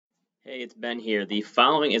Hey, it's Ben here. The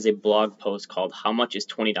following is a blog post called How Much is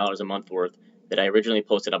 $20 a Month Worth that I originally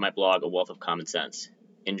posted on my blog, A Wealth of Common Sense.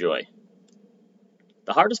 Enjoy.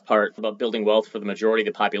 The hardest part about building wealth for the majority of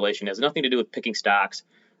the population has nothing to do with picking stocks,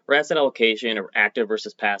 or asset allocation, or active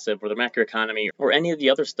versus passive, or the macroeconomy, or any of the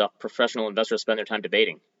other stuff professional investors spend their time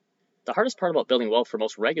debating. The hardest part about building wealth for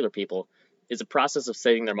most regular people is the process of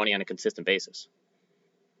saving their money on a consistent basis.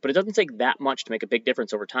 But it doesn't take that much to make a big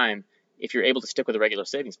difference over time if you're able to stick with a regular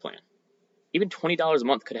savings plan. Even $20 a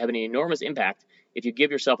month could have an enormous impact if you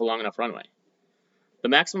give yourself a long enough runway. The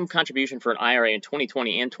maximum contribution for an IRA in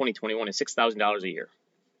 2020 and 2021 is $6,000 a year.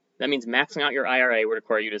 That means maxing out your IRA would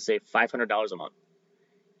require you to save $500 a month.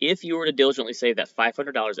 If you were to diligently save that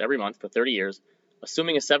 $500 every month for 30 years,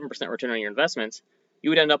 assuming a 7% return on your investments,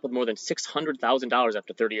 you would end up with more than $600,000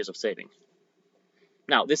 after 30 years of saving.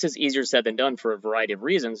 Now, this is easier said than done for a variety of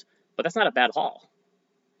reasons, but that's not a bad haul.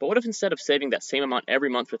 But what if instead of saving that same amount every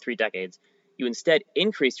month for 3 decades, you instead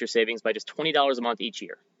increased your savings by just $20 a month each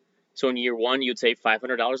year? So in year 1, you'd save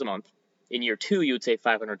 $500 a month. In year 2, you would save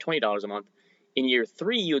 $520 a month. In year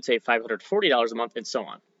 3, you would save $540 a month, and so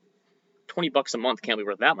on. $20 a month can't be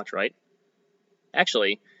worth that much, right?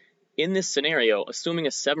 Actually, in this scenario, assuming a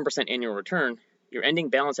 7% annual return, your ending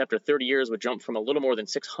balance after 30 years would jump from a little more than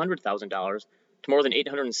 $600,000 to more than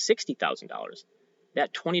 $860,000.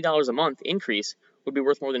 That $20 a month increase would be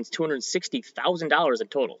worth more than $260,000 in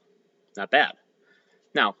total. Not bad.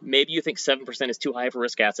 Now, maybe you think 7% is too high for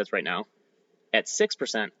risk assets right now. At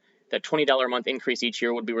 6%, that $20 a month increase each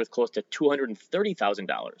year would be worth close to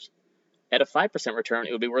 $230,000. At a 5% return,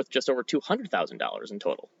 it would be worth just over $200,000 in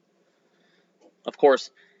total. Of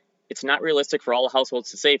course, it's not realistic for all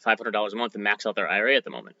households to save $500 a month and max out their IRA at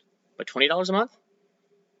the moment. But $20 a month?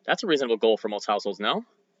 That's a reasonable goal for most households, no?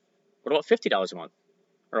 What about $50 a month?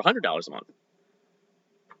 Or $100 a month?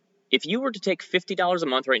 If you were to take $50 a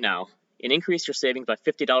month right now and increase your savings by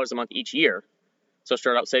 $50 a month each year, so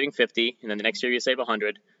start out saving $50, and then the next year you save $100,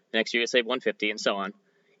 the next year you save $150, and so on.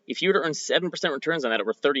 If you were to earn 7% returns on that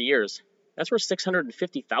over 30 years, that's worth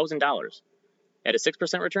 $650,000. At a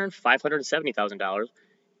 6% return, $570,000,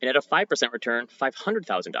 and at a 5% return,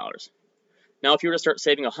 $500,000. Now, if you were to start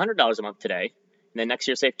saving $100 a month today, and then next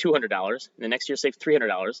year save $200, and then next year save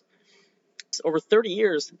 $300, over 30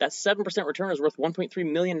 years, that 7% return is worth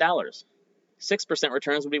 $1.3 million. 6%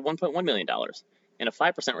 returns would be $1.1 million, and a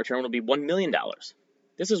 5% return would be $1 million.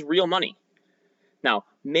 This is real money. Now,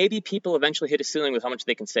 maybe people eventually hit a ceiling with how much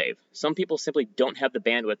they can save. Some people simply don't have the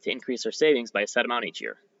bandwidth to increase their savings by a set amount each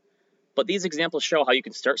year. But these examples show how you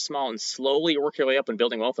can start small and slowly work your way up in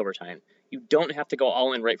building wealth over time. You don't have to go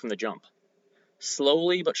all in right from the jump.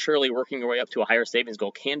 Slowly but surely working your way up to a higher savings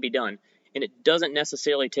goal can be done, and it doesn't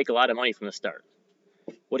necessarily take a lot of money from the start.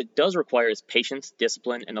 What it does require is patience,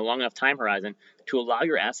 discipline, and a long enough time horizon to allow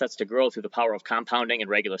your assets to grow through the power of compounding and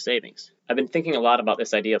regular savings. I've been thinking a lot about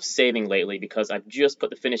this idea of saving lately because I've just put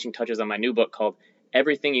the finishing touches on my new book called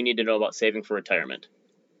Everything You Need to Know About Saving for Retirement.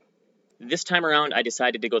 This time around, I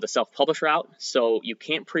decided to go the self-publish route, so you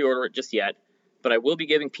can't pre-order it just yet, but I will be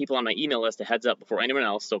giving people on my email list a heads up before anyone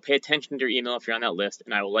else, so pay attention to your email if you're on that list,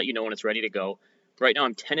 and I will let you know when it's ready to go. Right now,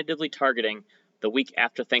 I'm tentatively targeting the week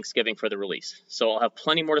after Thanksgiving for the release. So I'll have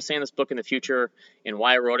plenty more to say on this book in the future and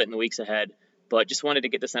why I wrote it in the weeks ahead, but just wanted to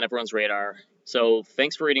get this on everyone's radar. So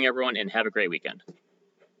thanks for reading, everyone, and have a great weekend.